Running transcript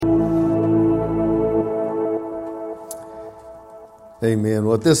Amen.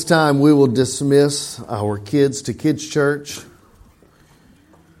 Well, at this time, we will dismiss our kids to Kids Church.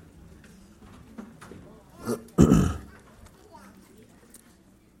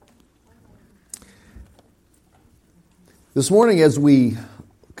 This morning, as we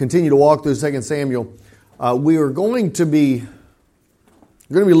continue to walk through 2 Samuel, we are going to be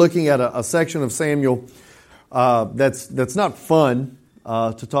looking at a section of Samuel that's not fun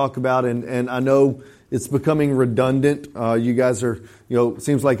to talk about, and I know it's becoming redundant. You guys are, it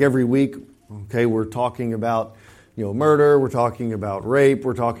seems like every week, we're talking about, murder, we're talking about rape,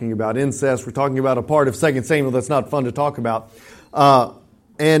 we're talking about incest, we're talking about a part of 2 Samuel that's not fun to talk about.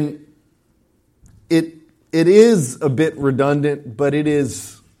 And it is a bit redundant, but it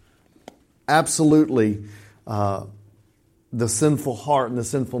is absolutely the sinful heart and the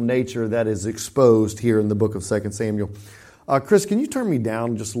sinful nature that is exposed here in the book of 2 Samuel. Chris, can you turn me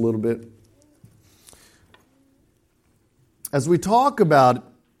down just a little bit? As we talk about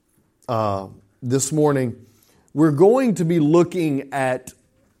this morning, we're going to be looking at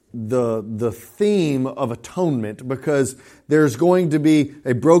the theme of atonement, because there's going to be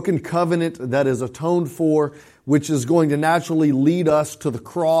a broken covenant that is atoned for, which is going to naturally lead us to the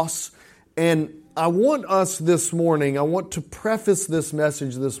cross. And I want to preface this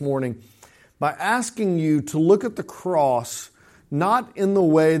message this morning by asking you to look at the cross not in the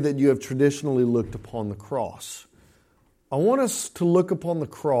way that you have traditionally looked upon the cross. I want us to look upon the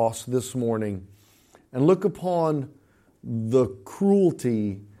cross this morning and look upon the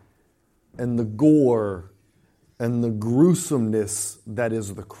cruelty and the gore and the gruesomeness that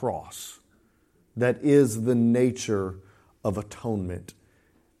is the cross, that is the nature of atonement.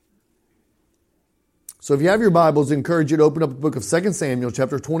 So if you have your Bibles, I encourage you to open up the book of 2 Samuel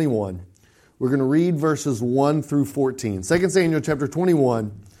chapter 21. We're going to read verses 1 through 14. 2 Samuel chapter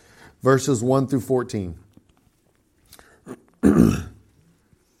 21, verses 1 through 14.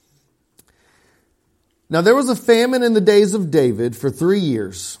 Now there was a famine in the days of David for 3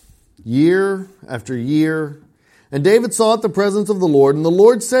 years, year after year. And David sought the presence of the Lord, and the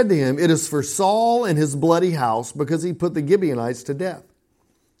Lord said to him, "It is for Saul and his bloody house, because he put the Gibeonites to death."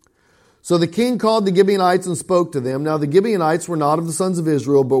 So the king called the Gibeonites and spoke to them. Now the Gibeonites were not of the sons of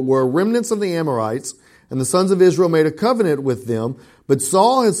Israel, but were remnants of the Amorites, and the sons of Israel made a covenant with them. But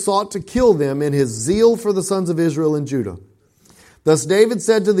Saul had sought to kill them in his zeal for the sons of Israel and Judah. Thus David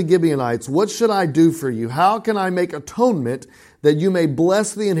said to the Gibeonites, "What should I do for you? How can I make atonement that you may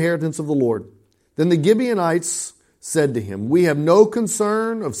bless the inheritance of the Lord?" Then the Gibeonites said to him, "We have no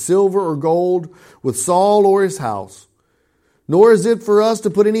concern of silver or gold with Saul or his house, nor is it for us to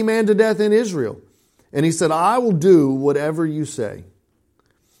put any man to death in Israel." And he said, "I will do whatever you say."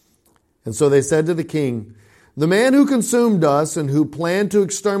 And so they said to the king, "The man who consumed us and who planned to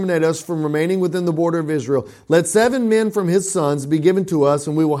exterminate us from remaining within the border of Israel, let 7 men from his sons be given to us,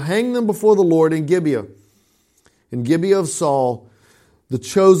 and we will hang them before the Lord in Gibeah of Saul, the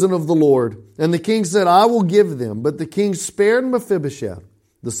chosen of the Lord." And the king said, "I will give them." But the king spared Mephibosheth,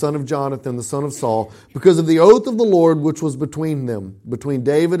 the son of Jonathan, the son of Saul, because of the oath of the Lord which was between them, between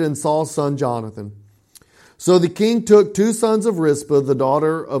David and Saul's son Jonathan. So the king took 2 sons of Rizpah, the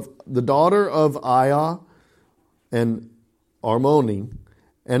daughter of Aiah, and Armoni,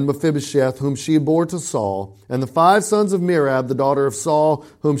 and Mephibosheth, whom she bore to Saul, and the 5 sons of Merab, the daughter of Saul,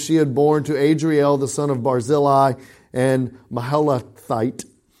 whom she had borne to Adriel, the son of Barzillai, and Mahalathite,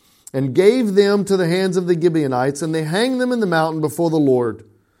 and gave them to the hands of the Gibeonites, and they hanged them in the mountain before the Lord,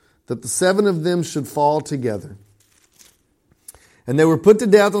 that the 7 of them should fall together. And they were put to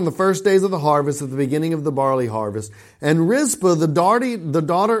death on the first days of the harvest, at the beginning of the barley harvest. And Rizpah, the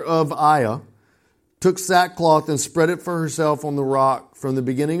daughter of Aiah, took sackcloth and spread it for herself on the rock from the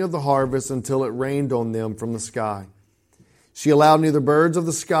beginning of the harvest until it rained on them from the sky. She allowed neither birds of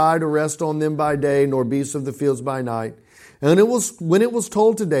the sky to rest on them by day, nor beasts of the fields by night. And when it was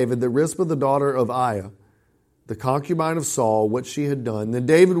told to David that Rizpah, the daughter of Aiah, the concubine of Saul, what she had done, then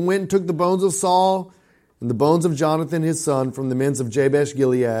David went and took the bones of Saul and the bones of Jonathan his son from the men of Jabesh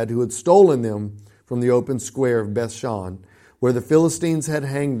Gilead, who had stolen them from the open square of Bethshan, where the Philistines had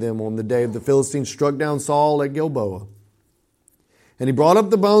hanged them on the day of the Philistines struck down Saul at Gilboa. And he brought up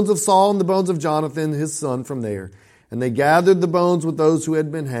the bones of Saul and the bones of Jonathan his son from there. And they gathered the bones with those who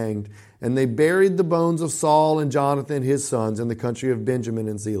had been hanged. And they buried the bones of Saul and Jonathan his sons in the country of Benjamin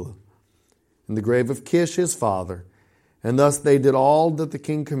and Zelah, in the grave of Kish his father. And thus they did all that the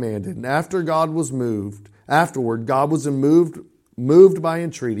king commanded. And afterward God was moved by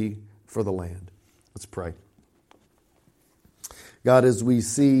entreaty for the land. Let's pray. God, as we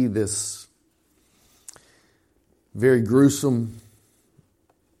see this very gruesome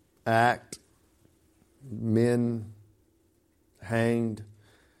act, men hanged,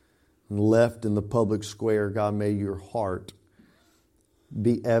 and left in the public square, God, may your heart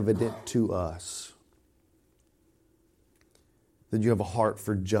be evident to us. That you have a heart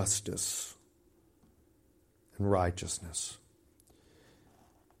for justice and righteousness.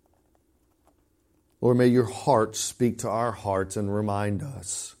 Lord, may your heart speak to our hearts and remind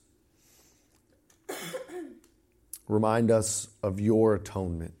us. Remind us of your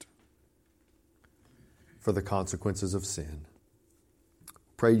atonement for the consequences of sin.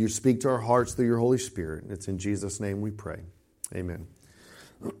 Pray you speak to our hearts through your Holy Spirit. It's in Jesus' name we pray. Amen.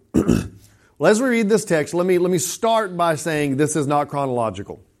 Well, as we read this text, let me start by saying this is not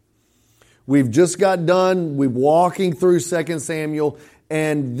chronological. We've just got done. We're walking through 2 Samuel,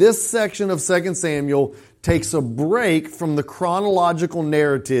 and this section of 2 Samuel takes a break from the chronological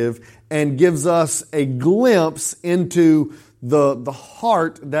narrative and gives us a glimpse into the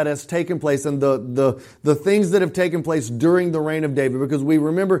heart that has taken place and the things that have taken place during the reign of David. Because we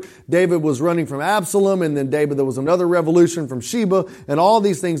remember David was running from Absalom, and then there was another revolution from Sheba, and all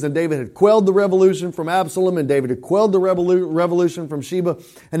these things. And David had quelled the revolution from Absalom, and David had quelled the revolution from Sheba.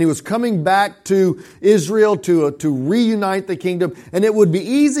 And he was coming back to Israel to reunite the kingdom. And it would be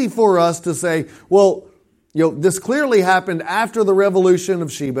easy for us to say, well, this clearly happened after the revolution of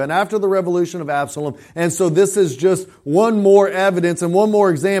Sheba and after the revolution of Absalom. And so this is just one more evidence and one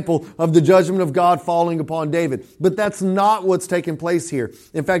more example of the judgment of God falling upon David. But that's not what's taking place here.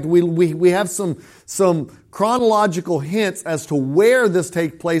 In fact, we have some chronological hints as to where this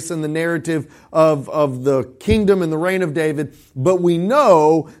takes place in the narrative of the kingdom and the reign of David. But we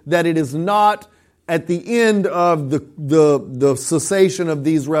know that it is not at the end of the cessation of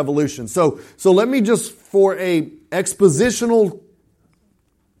these revolutions. So let me just, for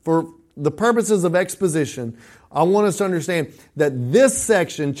the purposes of exposition, I want us to understand that this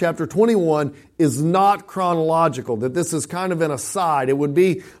section, chapter 21, is not chronological, that this is kind of an aside. It would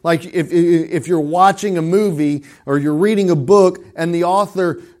be like if you're watching a movie or you're reading a book and the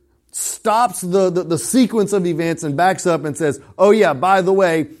author stops the sequence of events and backs up and says, oh yeah, by the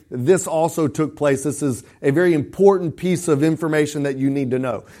way, this also took place. This is a very important piece of information that you need to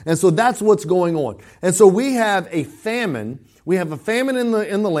know. And so that's what's going on. And so we have a famine. We have a famine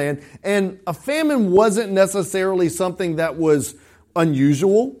in the land, and a famine wasn't necessarily something that was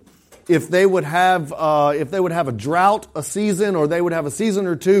unusual. If they would have a drought, a season, or they would have a season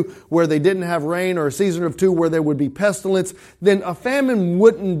or two where they didn't have rain, or a season or two where there would be pestilence, then a famine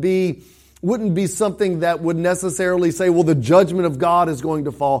wouldn't be something that would necessarily say, well, the judgment of God is going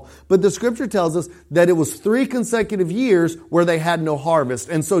to fall. But the scripture tells us that it was 3 consecutive years where they had no harvest.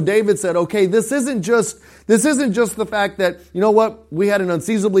 And so David said, okay, this isn't just the fact that, you know what, we had an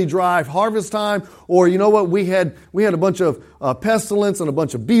unseasonably dry harvest time, or you know what, we had a bunch of pestilence and a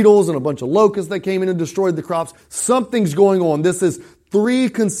bunch of beetles and a bunch of locusts that came in and destroyed the crops. Something's going on. This is 3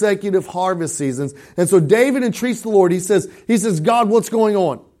 consecutive harvest seasons. And so David entreats the Lord. He says, God, what's going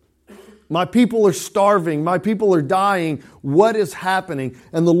on? My people are starving. My people are dying. What is happening?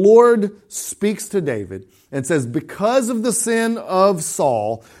 And the Lord speaks to David and says, because of the sin of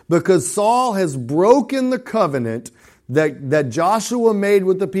Saul, because Saul has broken the covenant that Joshua made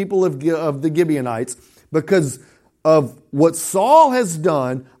with the people of the Gibeonites, because of what Saul has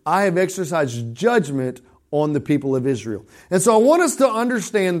done, I have exercised judgment on the people of Israel. And so I want us to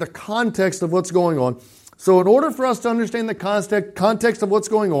understand the context of what's going on. So in order for us to understand the context of what's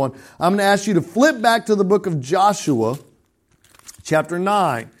going on, I'm going to ask you to flip back to the book of Joshua, chapter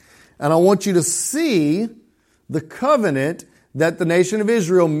 9. And I want you to see the covenant that the nation of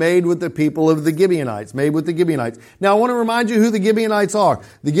Israel made with the people of the Gibeonites, Now I want to remind you who the Gibeonites are.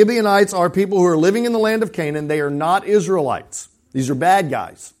 The Gibeonites are people who are living in the land of Canaan. They are not Israelites. These are bad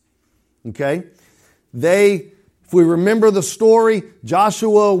guys. Okay? If we remember the story,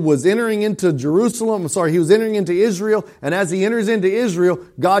 Joshua was entering into he was entering into Israel, and as he enters into Israel,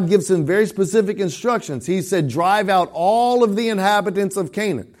 God gives him very specific instructions. He said, drive out all of the inhabitants of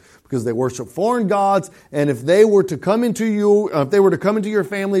Canaan, because they worship foreign gods, and if they were to come into your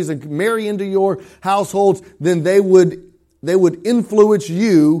families and marry into your households, then they would influence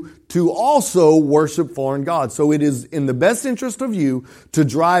you to also worship foreign gods. So it is in the best interest of you to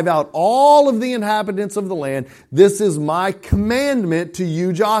drive out all of the inhabitants of the land. This is my commandment to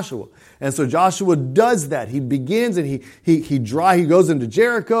you, Joshua. And so Joshua does that. He begins and he goes into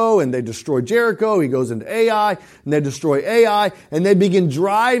Jericho, and they destroy Jericho. He goes into Ai, and they destroy Ai, and they begin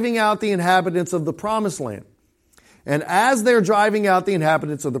driving out the inhabitants of the promised land. And as they're driving out the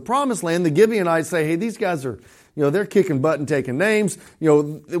inhabitants of the promised land, the Gibeonites say, hey, these guys are, they're kicking butt and taking names.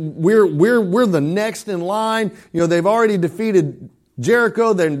 We're the next in line. They've already defeated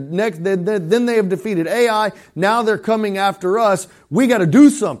Jericho. Then they have defeated Ai. Now they're coming after us. We got to do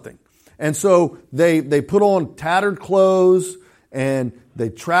something. And so they put on tattered clothes and they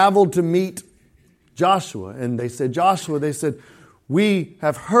traveled to meet Joshua. And they said, Joshua, we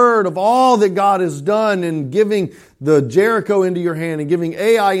have heard of all that God has done in giving the Jericho into your hand and giving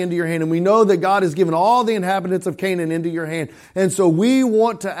Ai into your hand. And we know that God has given all the inhabitants of Canaan into your hand. And so we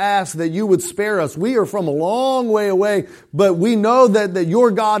want to ask that you would spare us. We are from a long way away, but we know that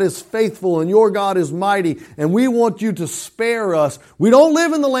your God is faithful and your God is mighty. And we want you to spare us. We don't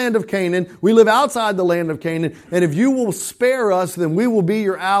live in the land of Canaan. We live outside the land of Canaan. And if you will spare us, then we will be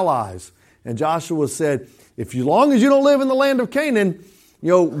your allies. And Joshua said, as long as you don't live in the land of Canaan,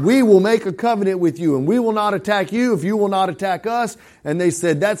 we will make a covenant with you and we will not attack you if you will not attack us. And they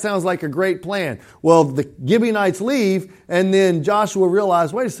said, that sounds like a great plan. Well, the Gibeonites leave and then Joshua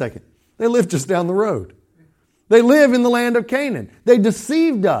realized, wait a second, they live just down the road. They live in the land of Canaan. They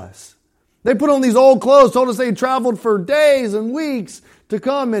deceived us. They put on these old clothes, told us they traveled for days and weeks to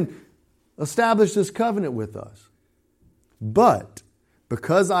come and establish this covenant with us. But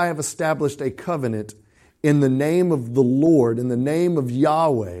because I have established a covenant in the name of the Lord, in the name of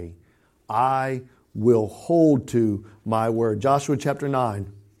Yahweh, I will hold to my word. Joshua chapter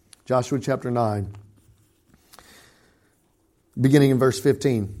 9, beginning in verse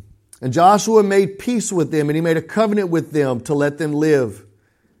 15. And Joshua made peace with them, and he made a covenant with them to let them live.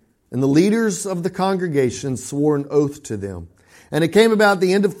 And the leaders of the congregation swore an oath to them. And it came about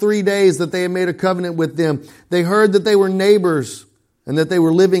the end of 3 days that they had made a covenant with them. They heard that they were neighbors and that they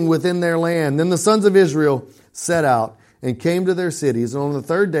were living within their land. Then the sons of Israel set out and came to their cities. And on the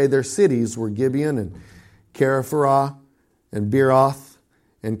third day, their cities were Gibeon and Karapharah and Beeroth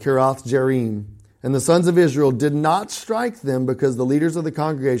and Kirath Jearim. And the sons of Israel did not strike them because the leaders of the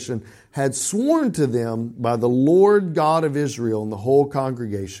congregation had sworn to them by the Lord God of Israel and the whole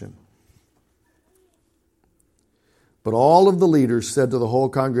congregation. But all of the leaders said to the whole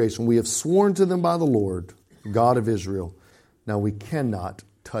congregation, we have sworn to them by the Lord God of Israel. Now we cannot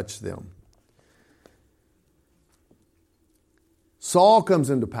touch them. Saul comes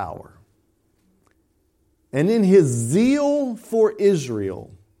into power. And in his zeal for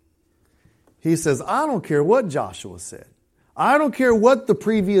Israel, he says, I don't care what Joshua said. I don't care what the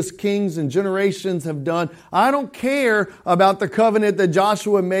previous kings and generations have done. I don't care about the covenant that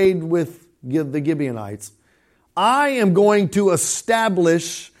Joshua made with the Gibeonites. I am going to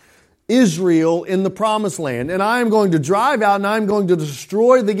establish Israel in the promised land. And I am going to drive out and I'm going to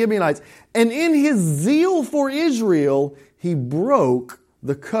destroy the Gibeonites. And in his zeal for Israel, he broke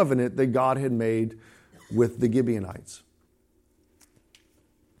the covenant that God had made with the Gibeonites.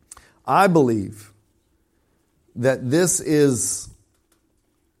 I believe that this is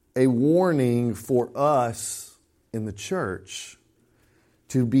a warning for us in the church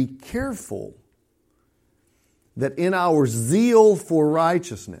to be careful that in our zeal for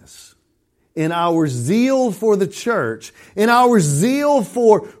righteousness, in our zeal for the church, in our zeal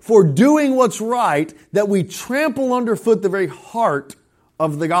for doing what's right, that we trample underfoot the very heart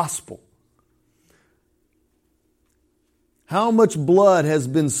of the gospel. How much blood has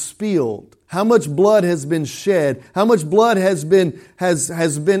been spilled? How much blood has been shed? How much blood has been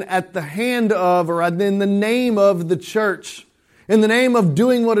at the hand of or in the name of the church? In the name of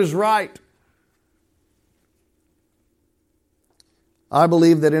doing what is right? I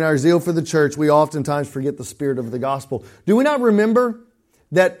believe that in our zeal for the church, we oftentimes forget the spirit of the gospel. Do we not remember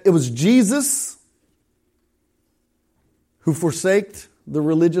that it was Jesus who forsaked the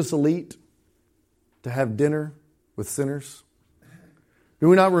religious elite to have dinner with sinners? Do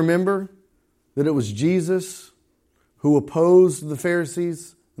we not remember that it was Jesus who opposed the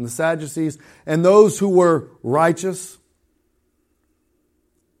Pharisees and the Sadducees and those who were righteous,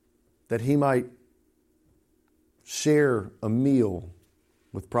 that he might share a meal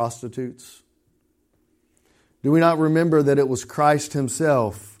with prostitutes? Do we not remember that it was Christ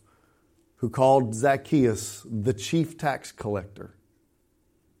himself who called Zacchaeus the chief tax collector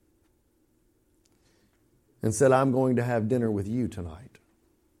and said, I'm going to have dinner with you tonight.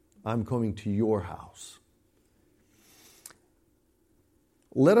 I'm coming to your house.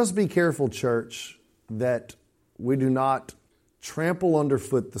 Let us be careful, church, that we do not trample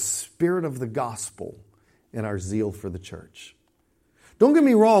underfoot the spirit of the gospel in our zeal for the church. Don't get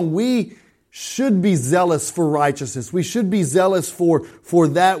me wrong, we should be zealous for righteousness. We should be zealous for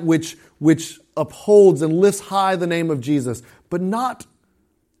that which upholds and lifts high the name of Jesus, but not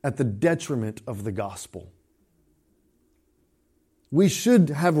at the detriment of the gospel. We should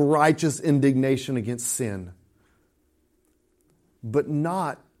have righteous indignation against sin, but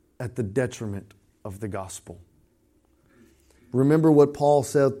not at the detriment of the gospel. Remember what Paul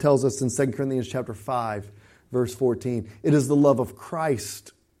tells us in 2 Corinthians chapter 5, verse 14. It is the love of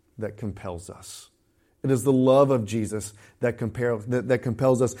Christ that compels us. It is the love of Jesus that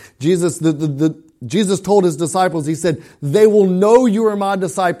compels us. Jesus told his disciples, he said, they will know you are my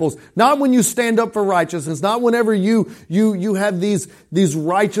disciples. Not when you stand up for righteousness, not whenever you have these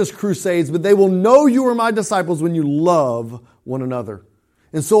righteous crusades, but they will know you are my disciples when you love one another.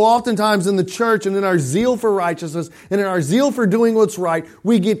 And so oftentimes in the church and in our zeal for righteousness and in our zeal for doing what's right,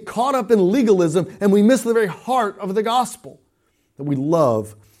 we get caught up in legalism and we miss the very heart of the gospel, that we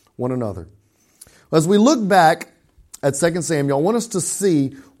love one another. As we look back at 2 Samuel, I want us to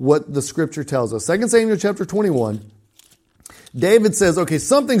see what the scripture tells us. 2 Samuel chapter 21, David says, okay,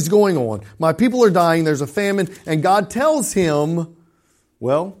 something's going on. My people are dying. There's a famine. And God tells him,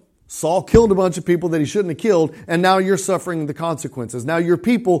 well, Saul killed a bunch of people that he shouldn't have killed, and now you're suffering the consequences. Now your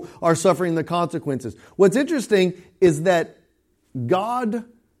people are suffering the consequences. What's interesting is that God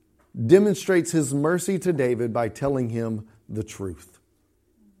demonstrates his mercy to David by telling him the truth.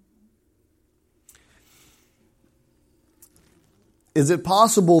 Is it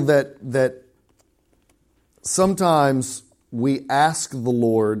possible that sometimes we ask the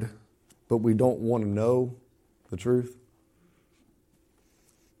Lord, but we don't want to know the truth?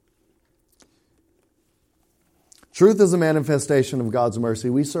 Truth is a manifestation of God's mercy.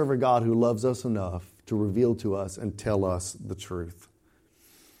 We serve a God who loves us enough to reveal to us and tell us the truth.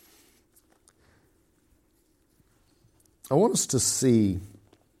 I want us to see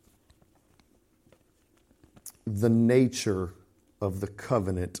the nature of the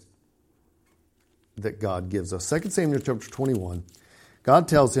covenant that God gives us. 2 Samuel chapter 21, God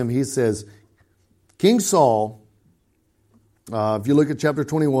tells him, he says, King Saul, if you look at chapter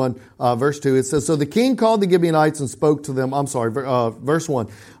 21, verse 2, it says, so the king called the Gibeonites and spoke to them. Verse 1.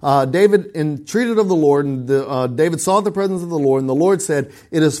 David entreated of the Lord, and David saw the presence of the Lord, and the Lord said,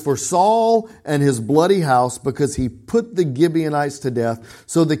 it is for Saul and his bloody house, because he put the Gibeonites to death.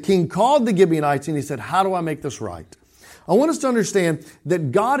 So the king called the Gibeonites, and he said, how do I make this right? I want us to understand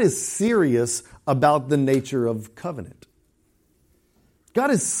that God is serious about the nature of covenant. God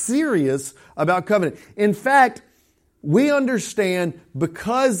is serious about covenant. In fact, we understand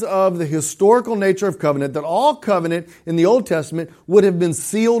because of the historical nature of covenant that all covenant in the Old Testament would have been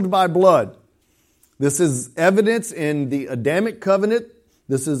sealed by blood. This is evidence in the Adamic covenant.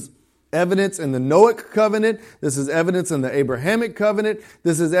 This is evidence in the Noahic covenant. This is evidence in the Abrahamic covenant.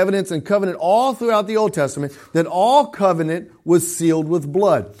 This is evidence in covenant all throughout the Old Testament that all covenant was sealed with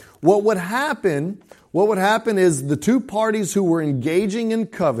blood. What would happen is the two parties who were engaging in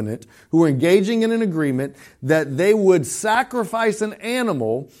covenant, who were engaging in an agreement, that they would sacrifice an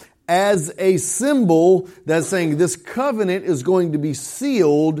animal as a symbol that's saying this covenant is going to be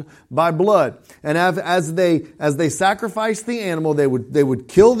sealed by blood. And as they sacrificed the animal, they would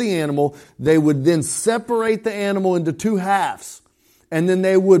kill the animal. They would then separate the animal into two halves. And then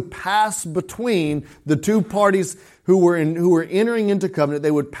they would pass between the two parties who were entering into covenant.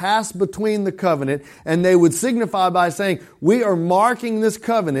 They would pass between the covenant, and they would signify by saying, we are marking this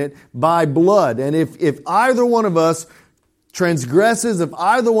covenant by blood. And if either one of us transgresses, if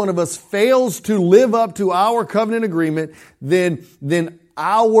either one of us fails to live up to our covenant agreement, then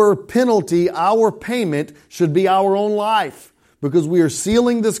our penalty, our payment should be our own life, because we are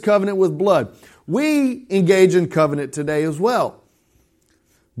sealing this covenant with blood. We engage in covenant today as well,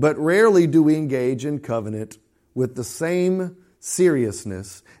 but rarely do we engage in covenant with the same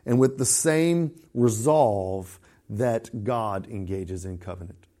seriousness and with the same resolve that God engages in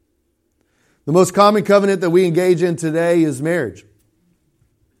covenant. The most common covenant that we engage in today is marriage.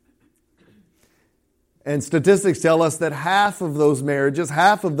 And statistics tell us that half of those marriages,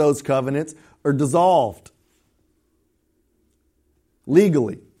 half of those covenants are dissolved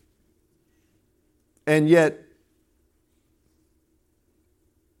legally. And yet,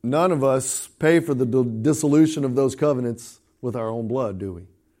 none of us pay for the dissolution of those covenants with our own blood, do we?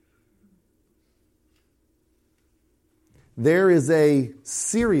 There is a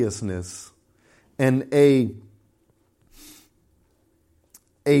seriousness and a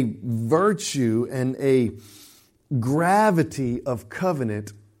virtue and a gravity of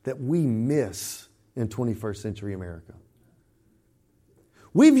covenant that we miss in 21st century America.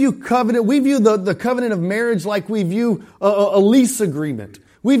 We view the covenant of marriage like we view a lease agreement.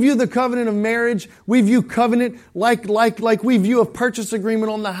 We view the covenant of marriage, we view covenant like we view a purchase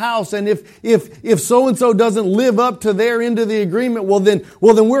agreement on the house. And if so-and-so doesn't live up to their end of the agreement, well then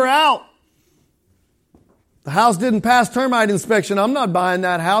we're out. The house didn't pass termite inspection. I'm not buying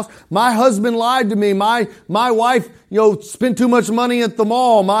that house. My husband lied to me. My wife, spent too much money at the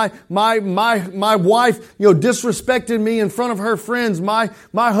mall. My wife, disrespected me in front of her friends. My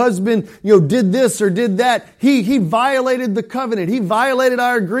husband, did this or did that. He violated the covenant. He violated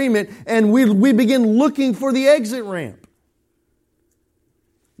our agreement, and we begin looking for the exit ramp.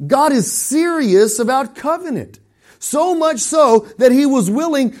 God is serious about covenant. So much so that He was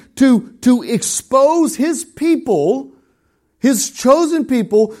willing to expose His people, His chosen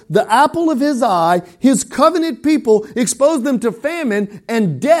people, the apple of His eye, His covenant people, expose them to famine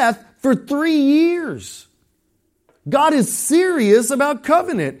and death for 3 years. God is serious about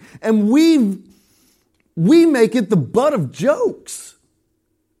covenant, and we make it the butt of jokes.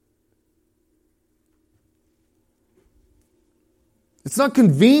 It's not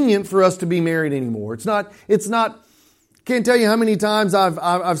convenient for us to be married anymore. It's not. Can't tell you how many times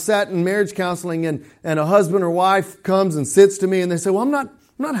I've sat in marriage counseling and a husband or wife comes and sits to me and they say, well, I'm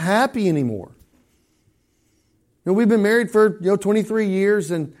not happy anymore. We've been married for 23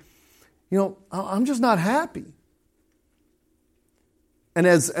 years and I'm just not happy. And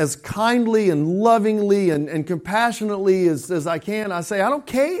as kindly and lovingly and compassionately as I can, I say, I don't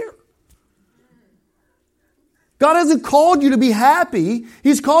care. God hasn't called you to be happy.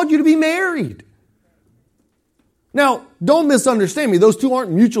 He's called you to be married. Now, don't misunderstand me. Those two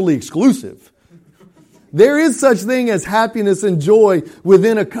aren't mutually exclusive. There is such thing as happiness and joy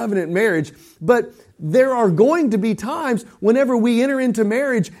within a covenant marriage, but there are going to be times whenever we enter into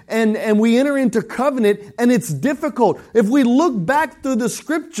marriage and we enter into covenant and it's difficult. If we look back through the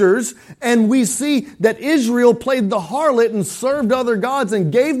scriptures and we see that Israel played the harlot and served other gods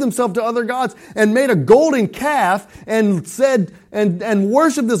and gave themselves to other gods and made a golden calf and said and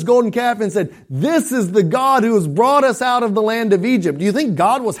worshiped this golden calf and said, this is the God who has brought us out of the land of Egypt. Do you think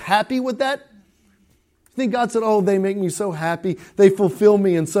God was happy with that? You think God said, oh, they make me so happy. They fulfill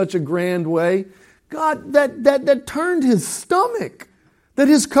me in such a grand way. God, that turned His stomach. That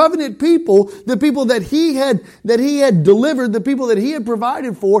His covenant people, the people that He had delivered, the people that He had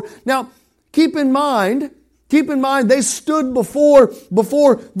provided for. Now, keep in mind, they stood before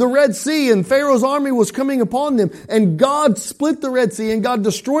the Red Sea and Pharaoh's army was coming upon them. And God split the Red Sea and God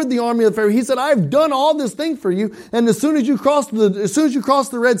destroyed the army of Pharaoh. He said, I've done all this thing for you. And as soon as you cross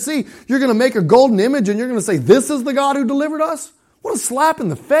the Red Sea, you're going to make a golden image and you're going to say, this is the God who delivered us? What a slap in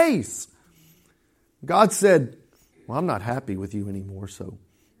the face. God said, well, I'm not happy with you anymore, so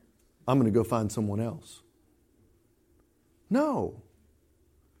I'm going to go find someone else. No.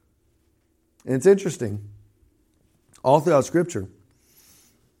 And it's interesting. All throughout Scripture,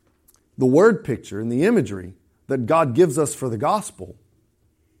 the word picture and the imagery that God gives us for the gospel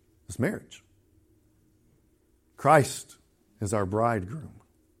is marriage. Christ is our bridegroom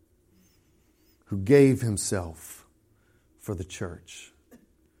who gave Himself for the church.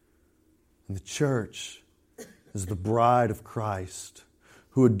 And the church is the bride of Christ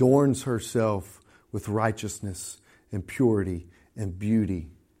who adorns herself with righteousness and purity and beauty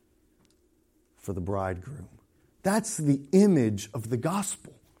for the bridegroom. That's the image of the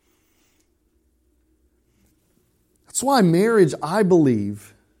gospel. That's why marriage, I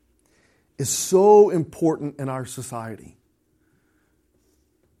believe, is so important in our society.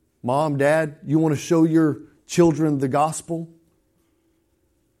 Mom, Dad, you want to show your children the gospel?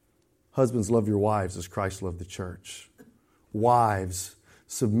 Husbands, love your wives as Christ loved the church. Wives,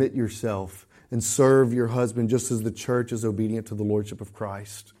 submit yourself and serve your husband just as the church is obedient to the lordship of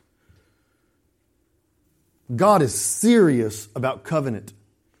Christ. God is serious about covenant.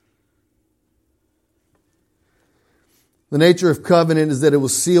 The nature of covenant is that it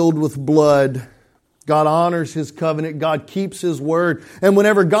was sealed with blood. God honors His covenant. God keeps His word. And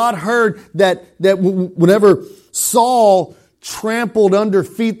whenever God heard that whenever Saul trampled under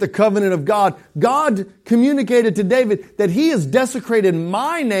feet the covenant of God, God communicated to David that He has desecrated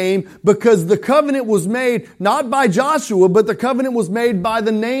my name because the covenant was made not by Joshua, but the covenant was made by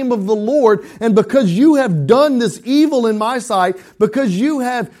the name of the Lord. And because you have done this evil in my sight, because you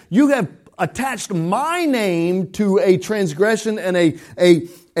have attached my name to a transgression and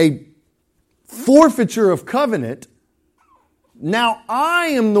a forfeiture of covenant, now I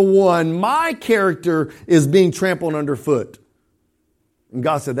am the one, my character is being trampled underfoot. And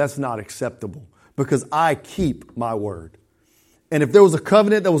God said, that's not acceptable because I keep my word. And if there was a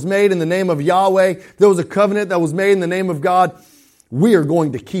covenant that was made in the name of Yahweh, if there was a covenant that was made in the name of God, we are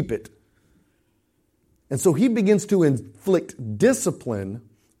going to keep it. And so He begins to inflict discipline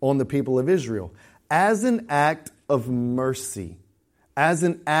on the people of Israel as an act of mercy, as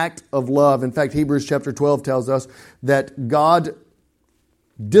an act of love. In fact, Hebrews chapter 12 tells us that God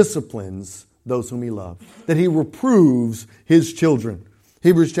disciplines those whom He loves, that He reproves His children.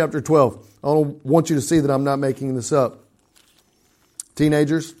 Hebrews chapter 12. I want you to see that I'm not making this up.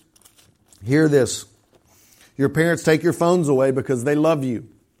 Teenagers, hear this. Your parents take your phones away because they love you.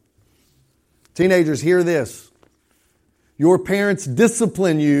 Teenagers, hear this. Your parents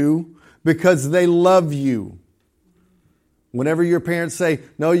discipline you because they love you. Whenever your parents say,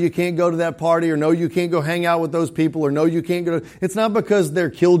 no, you can't go to that party, or no, you can't go hang out with those people, or no, you can't go to... It's not because they're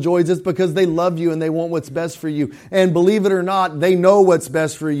killjoys. It's because they love you and they want what's best for you. And believe it or not, they know what's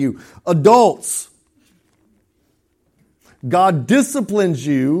best for you. Adults, God disciplines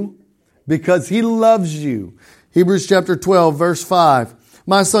you because He loves you. Hebrews chapter 12, verse 5.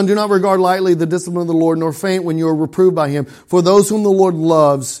 My son, do not regard lightly the discipline of the Lord, nor faint when you are reproved by Him. For those whom the Lord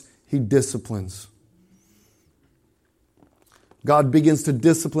loves, He disciplines. God begins to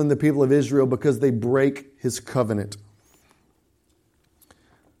discipline the people of Israel because they break His covenant.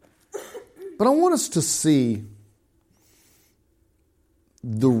 But I want us to see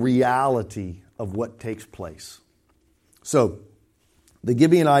the reality of what takes place. So, the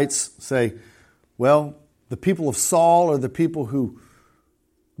Gibeonites say, well, the people of Saul are the people who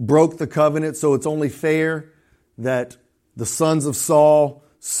broke the covenant, so it's only fair that the sons of Saul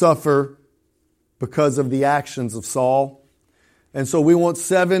suffer because of the actions of Saul. And so we want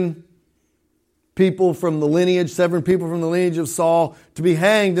 7 people from the lineage of Saul to be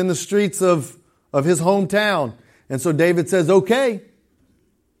hanged in the streets of his hometown. And so David says, okay.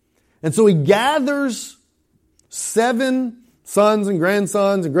 And so he gathers 7 sons and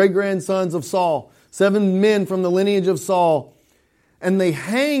grandsons and great-grandsons of Saul, 7 men from the lineage of Saul, and they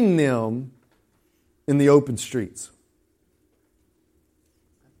hang them in the open streets.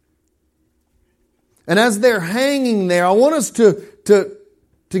 And as they're hanging there, I want us to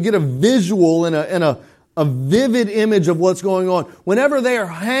get a visual and a vivid image of what's going on. Whenever they are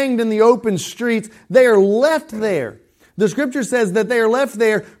hanged in the open streets, they are left there. The Scripture says that they are left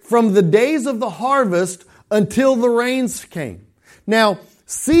there from the days of the harvest until the rains came. Now,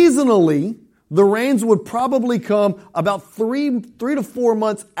 seasonally, the rains would probably come about 3 to 4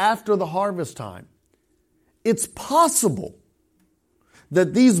 months after the harvest time. It's possible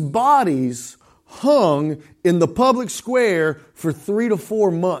that these bodies hung in the public square for 3 to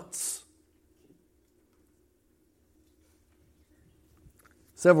 4 months.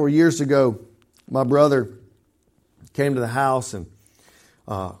 Several years ago, my brother came to the house and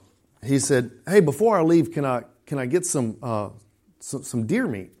he said, "Hey, before I leave, can I get some deer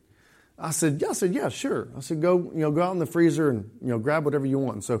meat?" I said, yeah, sure. I said, go out in the freezer and, grab whatever you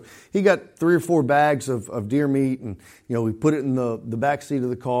want. And so he got 3 or 4 bags of deer meat and, we put it in the back seat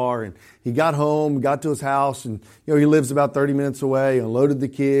of the car, and he got home, got to his house, and, he lives about 30 minutes away, unloaded the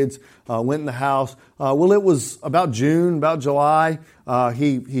kids, went in the house. Well, it was about June, about July.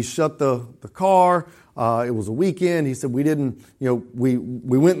 He shut the car. It was a weekend. He said we didn't, we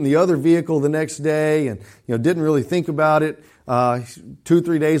went in the other vehicle the next day and, didn't really think about it.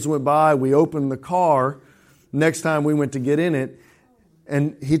 2-3 days went by. We opened the car. Next time we went to get in it,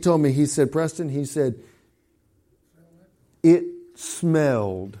 and he told me, he said, Preston, he said, it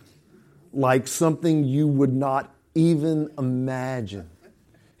smelled like something you would not even imagine.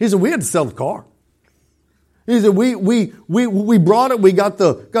 He said, we had to sell the car. He said, we brought it, we got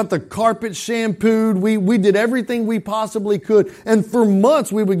the carpet shampooed, we did everything we possibly could. And for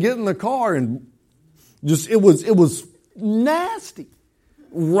months we would get in the car and just, it was nasty.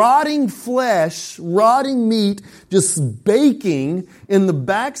 Rotting flesh, rotting meat, just baking in the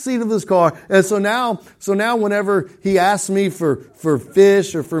back seat of his car. And so now whenever he asks me for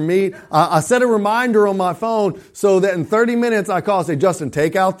fish or for meat, I set a reminder on my phone so that in 30 minutes I call and say, Justin,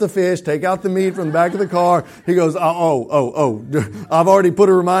 take out the fish, take out the meat from the back of the car. He goes, I've already put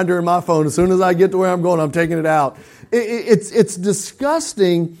a reminder in my phone. As soon as I get to where I'm going, I'm taking it out. It's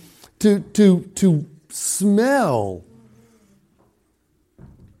disgusting to smell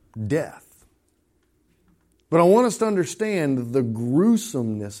death. But I want us to understand the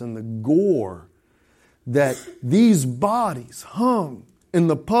gruesomeness and the gore that these bodies hung in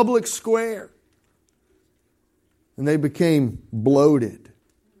the public square. And they became bloated.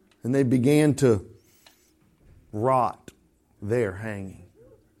 And they began to rot there hanging.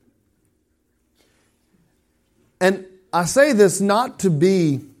 And I say this not to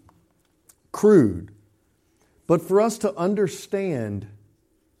be crude, but for us to understand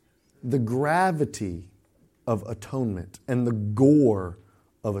the gravity of atonement and the gore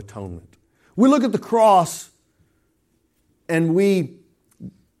of atonement. We look at the cross and we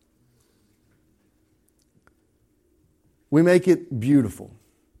make it beautiful.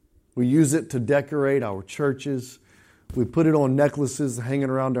 We use it to decorate our churches. We put it on necklaces hanging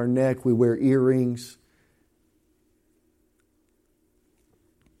around our neck. We wear earrings.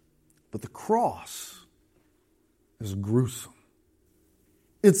 But the cross is gruesome.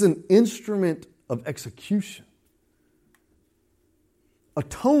 It's an instrument of execution.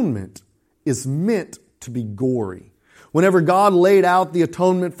 Atonement is meant to be gory. Whenever God laid out the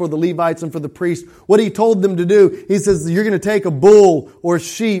atonement for the Levites and for the priests, what He told them to do, He says, you're going to take a bull or a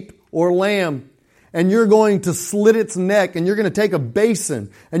sheep or a lamb, and you're going to slit its neck, and you're going to take a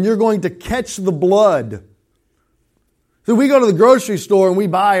basin, and you're going to catch the blood. So we go to the grocery store and we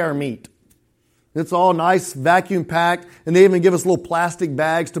buy our meat. It's all nice, vacuum packed, and they even give us little plastic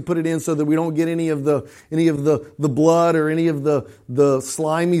bags to put it in so that we don't get any of the blood or any of the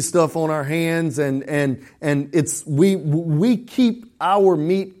slimy stuff on our hands. And it's we keep our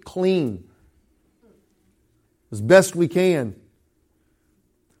meat clean as best we can.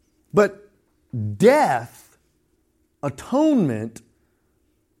 But death, atonement,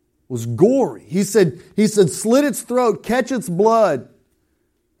 was gory. He said, slit its throat, catch its blood,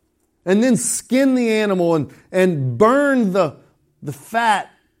 and then skin the animal and burn the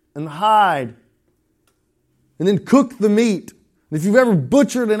fat and the hide. And then cook the meat. If you've ever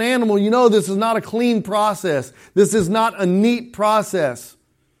butchered an animal, you know this is not a clean process. This is not a neat process.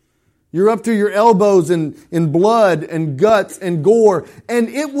 You're up to your elbows in blood and guts and gore. And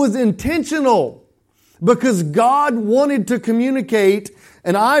it was intentional because God wanted to communicate.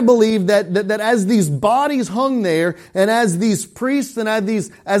 And I believe that as these bodies hung there, and as these priests and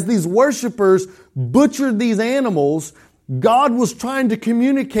as these worshipers butchered these animals, God was trying to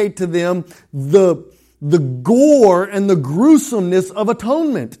communicate to them the gore and the gruesomeness of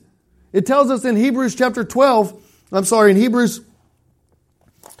atonement. It tells us in Hebrews, it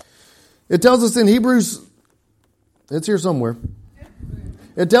tells us in Hebrews, it's here somewhere.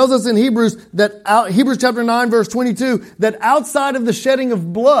 It tells us in Hebrews Hebrews chapter 9 verse 22, that outside of the shedding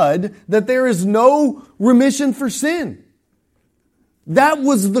of blood, that there is no remission for sin. That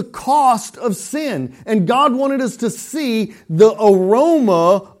was the cost of sin. And God wanted us to see the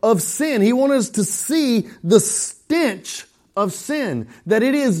aroma of sin. He wanted us to see the stench of sin. That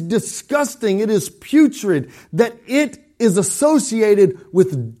it is disgusting, it is putrid, that it is associated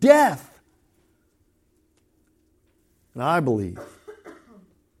with death. And I believe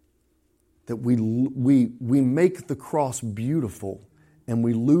that we make the cross beautiful and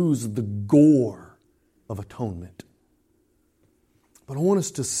we lose the gore of atonement. But I want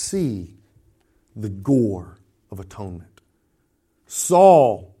us to see the gore of atonement.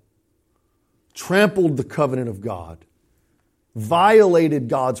 Saul trampled the covenant of God, violated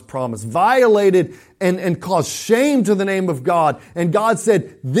God's promise, violated and caused shame to the name of God. And God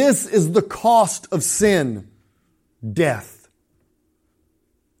said, this is the cost of sin: death,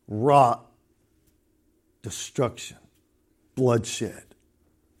 rot, destruction, bloodshed.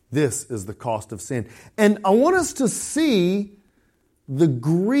 This is the cost of sin. And I want us to see the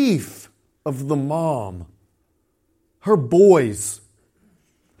grief of the mom. Her boys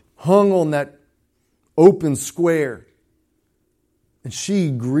hung on that open square, and she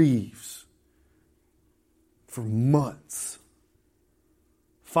grieves for months,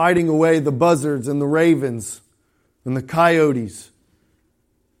 fighting away the buzzards and the ravens and the coyotes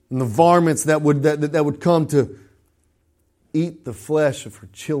and the varmints that would come to eat the flesh of her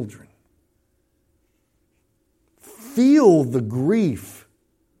children. Feel the grief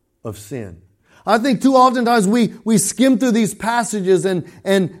of sin. I think too oftentimes we skim through these passages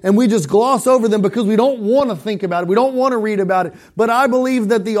and we just gloss over them because we don't want to think about it. We don't want to read about it. But I believe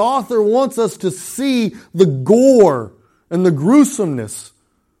that the author wants us to see the gore and the gruesomeness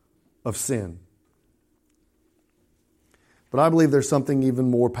of sin. But I believe there's something even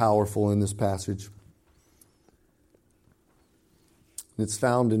more powerful in this passage. It's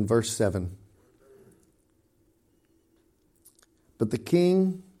found in verse 7. But the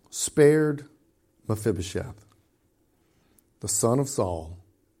king spared Mephibosheth, the son of Saul,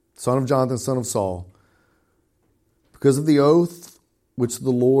 son of Jonathan, son of Saul, because of the oath which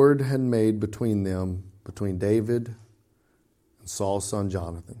the Lord had made between them, between David and Saul's son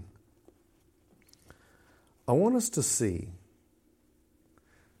Jonathan. I want us to see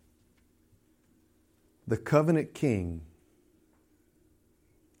the covenant king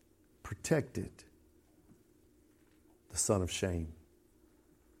protected the son of shame.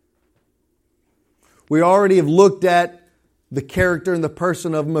 We already have looked at the character and the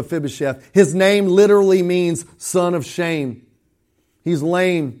person of Mephibosheth. His name literally means son of shame. He's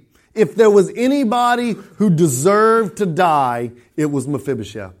lame. If there was anybody who deserved to die, it was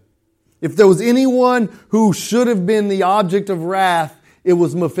Mephibosheth. If there was anyone who should have been the object of wrath, it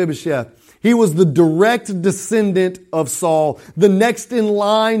was Mephibosheth. He was the direct descendant of Saul. The next in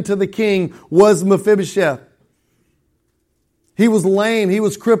line to the king was Mephibosheth. He was lame. He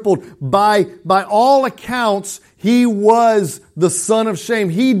was crippled. By all accounts, he was the son of shame.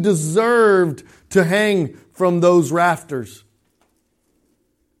 He deserved to hang from those rafters.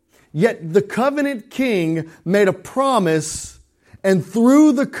 Yet the covenant king made a promise, and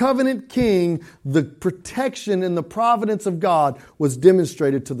through the covenant king, the protection and the providence of God was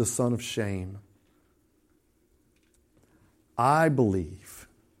demonstrated to the son of shame. I believe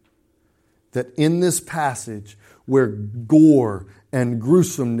that in this passage, where gore and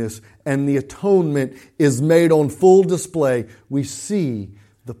gruesomeness and the atonement is made on full display, we see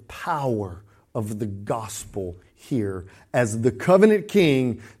the power of the gospel here as the covenant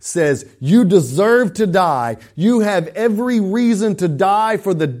king says, you deserve to die. You have every reason to die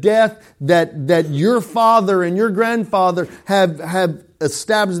for the death that your father and your grandfather have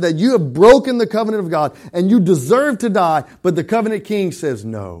established, that you have broken the covenant of God and you deserve to die. But the covenant king says,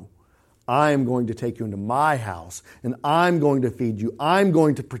 no. I am going to take you into my house and I'm going to feed you. I'm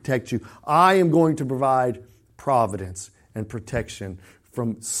going to protect you. I am going to provide providence and protection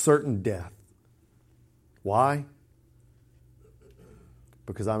from certain death. Why?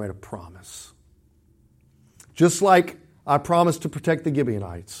 Because I made a promise. Just like I promised to protect the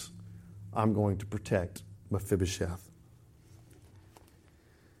Gibeonites, I'm going to protect Mephibosheth.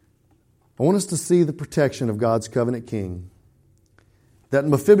 I want us to see the protection of God's covenant king. That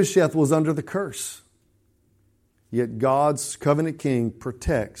Mephibosheth was under the curse. Yet God's covenant king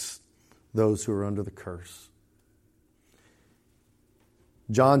protects those who are under the curse.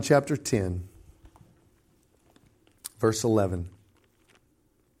 John chapter 10, verse 11.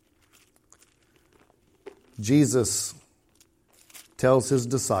 Jesus tells his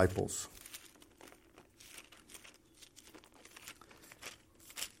disciples,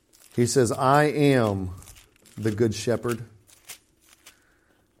 he says, I am the good shepherd.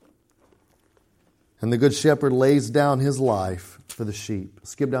 And the good shepherd lays down his life for the sheep.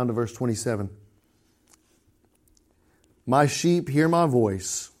 Skip down to verse 27. My sheep hear my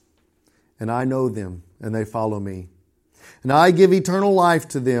voice, and I know them, and they follow me. And I give eternal life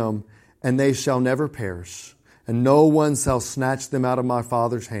to them, and they shall never perish, and no one shall snatch them out of my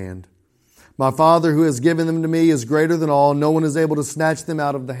Father's hand. My Father who has given them to me is greater than all. No one is able to snatch them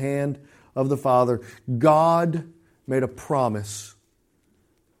out of the hand of the Father. God made a promise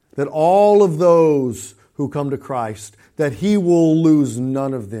that all of those who come to Christ, that He will lose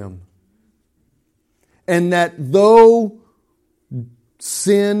none of them. And that though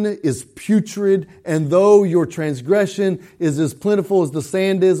sin is putrid, and though your transgression is as plentiful as the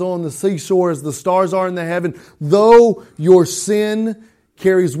sand is on the seashore, as the stars are in the heaven, though your sin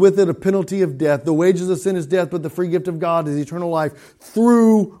carries with it a penalty of death, the wages of sin is death, but the free gift of God is eternal life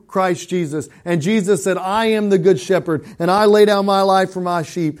through Christ Jesus. And Jesus said, I am the good shepherd, and I lay down my life for my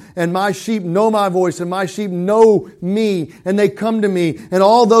sheep, and my sheep know my voice, and my sheep know me, and they come to me, and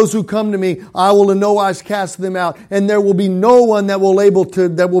all those who come to me, I will in no wise cast them out, and there will be no one that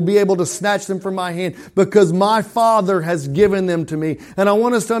will be able to snatch them from my hand, because my Father has given them to me. And I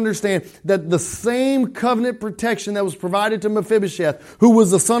want us to understand that the same covenant protection that was provided to Mephibosheth, who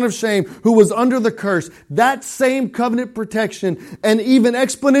was the son of shame, who was under the curse, that same covenant protection, and even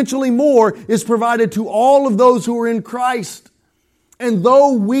exponentially more, is provided to all of those who are in Christ. And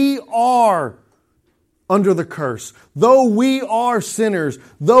though we are under the curse, though we are sinners,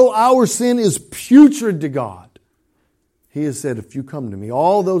 though our sin is putrid to God, He has said, if you come to me,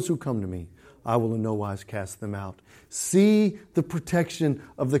 all those who come to me, I will in no wise cast them out. See the protection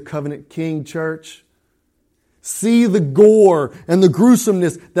of the covenant king, church. See the gore and the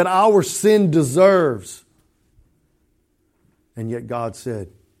gruesomeness that our sin deserves. And yet God said,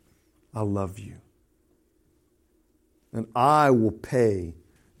 I love you. And I will pay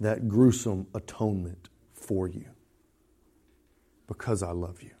that gruesome atonement for you because I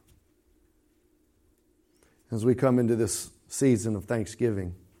love you. As we come into this season of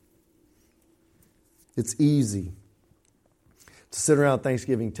Thanksgiving, it's easy to sit around the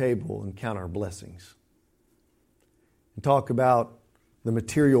Thanksgiving table and count our blessings and talk about the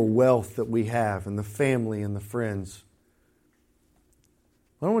material wealth that we have and the family and the friends.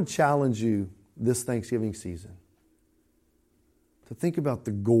 I want to challenge you this Thanksgiving season to think about the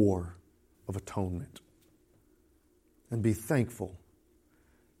gore of atonement and be thankful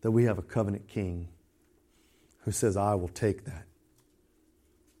that we have a covenant king who says, I will take that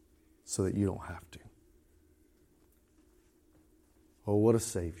so that you don't have to. Oh, what a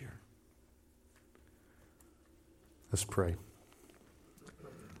Savior. Let's pray.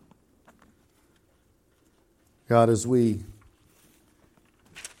 God, as we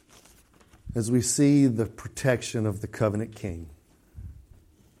as we see the protection of the covenant king.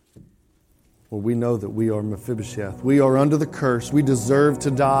 Well, we know that we are Mephibosheth. We are under the curse. We deserve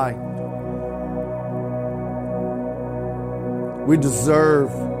to die. We deserve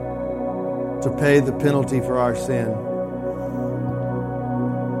to pay the penalty for our sin.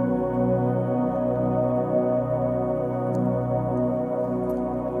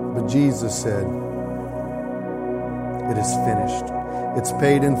 But Jesus said, "It is finished." It's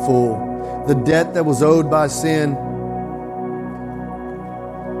paid in full. The debt that was owed by sin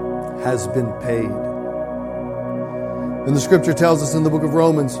has been paid. And the scripture tells us in the book of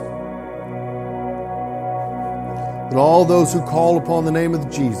Romans that all those who call upon the name of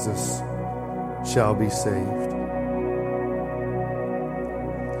Jesus shall be saved.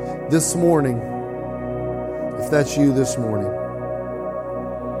 This morning, if that's you this morning,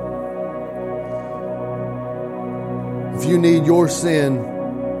 if you need your sin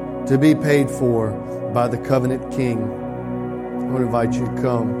to be paid for by the covenant king, I want to invite you to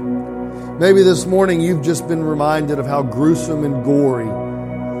come. Maybe this morning you've just been reminded of how gruesome and gory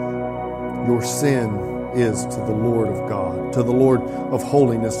your sin is to the Lord of God, to the Lord of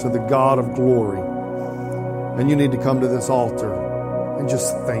holiness, to the God of glory. And you need to come to this altar and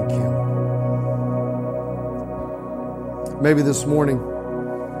just thank Him. Maybe this morning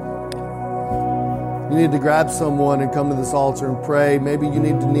you need to grab someone and come to this altar and pray. Maybe you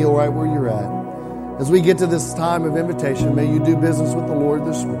need to kneel right where you're at. As we get to this time of invitation, may you do business with the Lord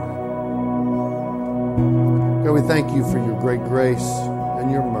this morning. God, we thank you for your great grace and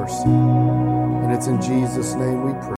your mercy. And it's in Jesus' name we pray.